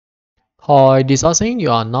Hi, this is Asing.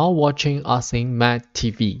 You are now watching Asing Math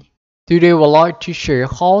TV. Today, we'd like to share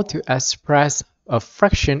how to express a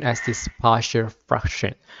fraction as this partial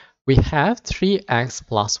fraction. We have 3x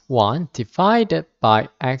plus 1 divided by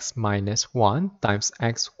x minus 1 times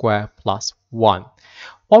x squared plus 1.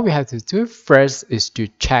 What we have to do first is to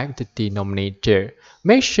check the denominator.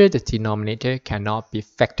 Make sure the denominator cannot be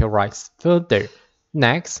factorized further.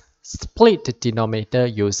 Next, split the denominator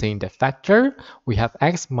using the factor. We have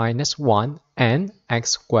x minus 1 and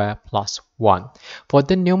x squared plus 1. For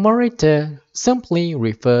the numerator, simply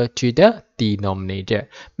refer to the denominator.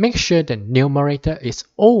 Make sure the numerator is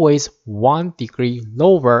always 1 degree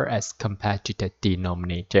lower as compared to the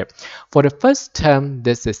denominator. For the first term,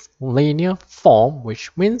 this is linear form,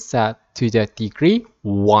 which means that to the degree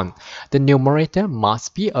 1, the numerator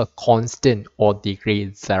must be a constant or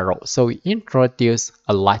degree 0. So we introduce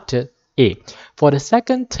a letter a. For the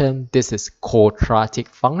second term, this is quadratic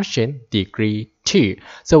function degree 2.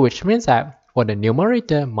 So which means that for the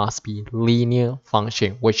numerator must be linear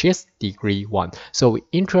function, which is degree 1. So we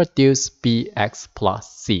introduce bx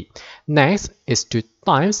plus c. Next is to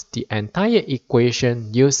times the entire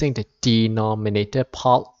equation using the denominator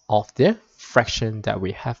part of the fraction that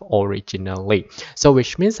we have originally. So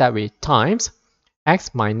which means that we times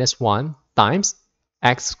x minus 1 times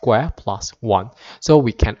x squared plus 1. So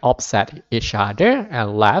we can offset each other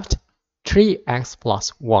and left 3x plus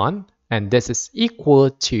 1, and this is equal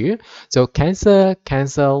to, so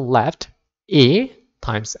cancel left a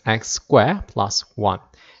times x squared plus 1.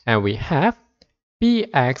 And we have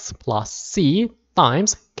bx plus c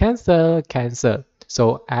times cancel,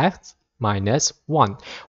 so x minus 1.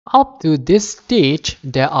 Up to this stage,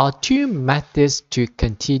 there are two methods to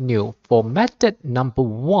continue. For method number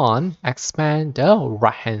 1, expand the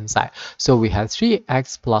right hand side. So we have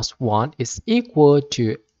 3x plus 1 is equal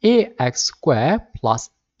to ax squared plus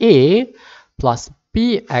a plus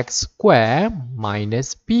bx squared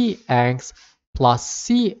minus bx plus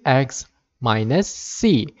cx minus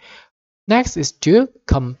c. Next is to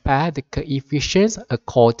compare the coefficients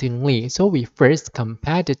accordingly. So we first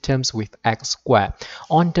compare the terms with x squared.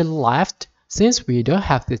 On the left, since we don't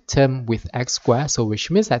have the term with x squared, so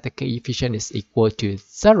which means that the coefficient is equal to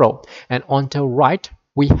 0. And on the right,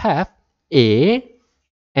 we have a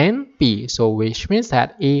and b, so which means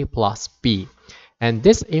that a plus b. And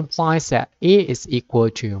this implies that a is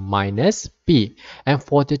equal to minus b. And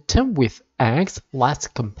for the term with x, let's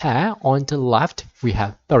compare. On the left, we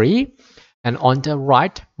have 3. And on the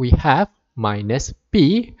right, we have minus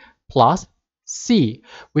b plus c,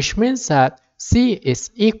 which means that c is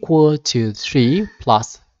equal to 3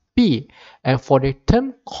 plus b. And for the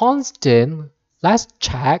term constant, let's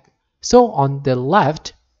check. So on the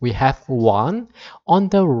left, we have 1. On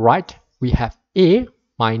the right, we have a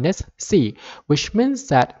minus c, which means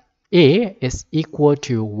that a is equal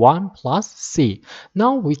to 1 plus c.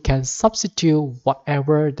 Now we can substitute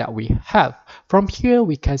whatever that we have. From here,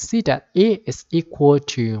 we can see that a is equal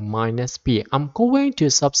to minus b. I'm going to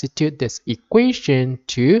substitute this equation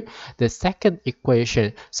to the second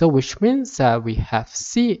equation. So which means that we have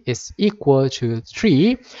c is equal to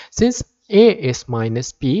 3. Since a is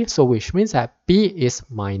minus b, so which means that b is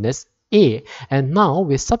minus a. And now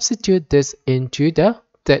we substitute this into the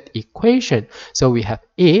third equation. So we have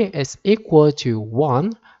a is equal to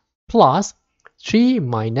 1 plus 3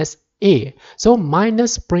 minus a. So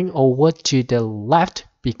minus bring over to the left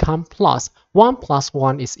become plus. 1 plus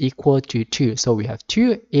 1 is equal to 2. So we have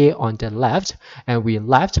 2a on the left, and we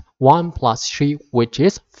left 1 plus 3, which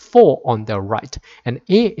is 4 on the right. And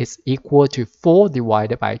a is equal to 4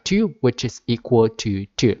 divided by 2, which is equal to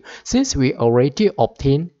 2. Since we already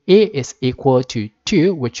obtained a is equal to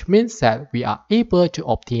 2, which means that we are able to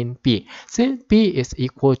obtain b. Since b is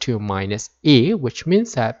equal to minus a, which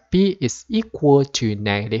means that b is equal to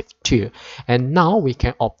negative 2. And now we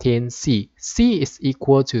can obtain c. c is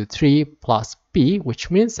equal to 3 plus b, which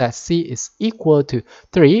means that c is equal to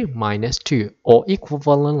 3 minus 2, or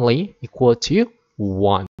equivalently equal to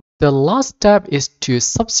 1. The last step is to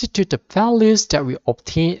substitute the values that we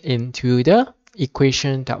obtain into the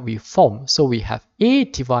equation that we form. So we have a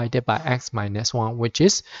divided by x minus 1, which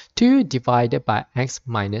is 2 divided by x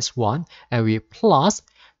minus 1, and we plus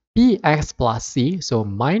bx plus c, so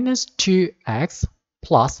minus 2x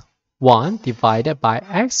plus 1 divided by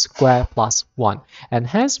x squared plus 1. And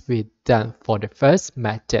hence we're done for the first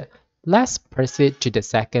method. Let's proceed to the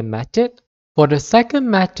second method. For the second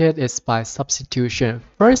method is by substitution.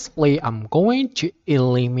 Firstly, I'm going to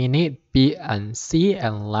eliminate b and c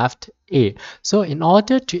and left a. So in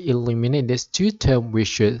order to eliminate these two terms, we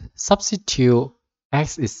should substitute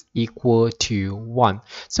x is equal to 1.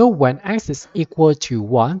 So when x is equal to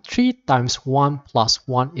 1, 3 times 1 plus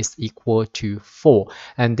 1 is equal to 4.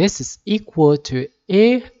 And this is equal to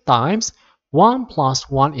a times 1 plus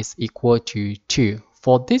 1 is equal to 2.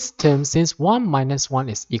 For this term, since 1 minus 1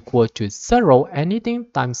 is equal to 0, anything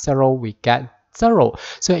times 0 we get 0.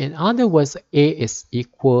 So in other words, a is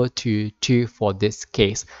equal to 2 for this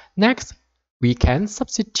case. Next, we can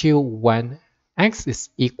substitute when x is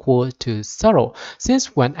equal to 0.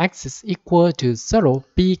 Since when x is equal to 0,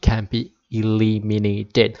 b can be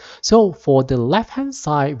eliminated. So for the left hand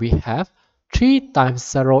side, we have 3 times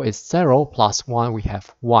 0 is 0 plus 1 we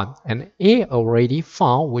have 1 and a already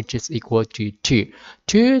found which is equal to 2.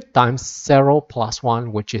 2 times 0 plus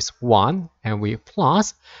 1 which is 1 and we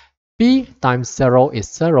plus b times 0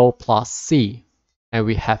 is 0 plus c and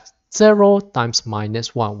we have 0 times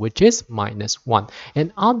minus 1 which is minus 1.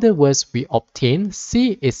 In other words, we obtain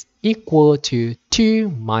c is equal to 2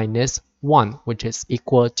 minus 1 which is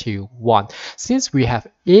equal to 1. Since we have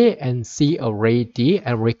a and c already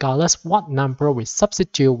and regardless what number we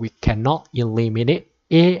substitute, we cannot eliminate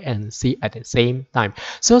a and c at the same time.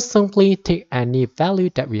 So simply take any value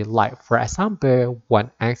that we like. For example,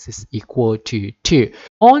 when x is equal to 2.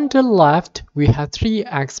 On the left, we have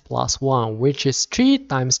 3x plus 1, which is 3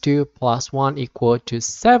 times 2 plus 1 equal to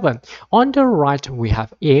 7. On the right, we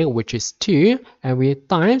have a, which is 2, and we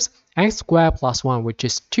times x squared plus 1, which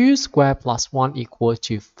is 2 squared plus 1 equal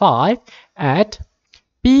to 5, at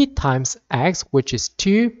b times x, which is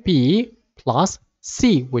 2b plus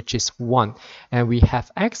c, which is 1. And we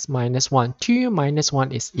have x minus 1. 2 minus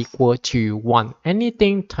 1 is equal to 1.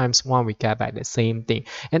 Anything times 1, we get back the same thing.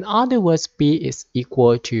 In other words, b is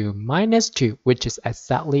equal to minus 2, which is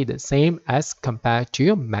exactly the same as compared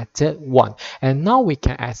to method 1. And now we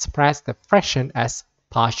can express the fraction as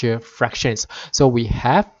partial fractions. So we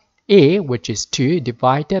have a, which is 2,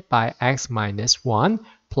 divided by x minus 1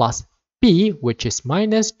 plus b, which is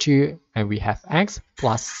minus 2, and we have x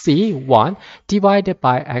plus c, 1, divided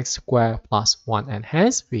by x squared plus 1, and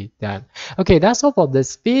hence we're done. Okay, that's all for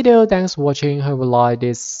this video. Thanks for watching. Have a like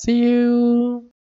this. See you.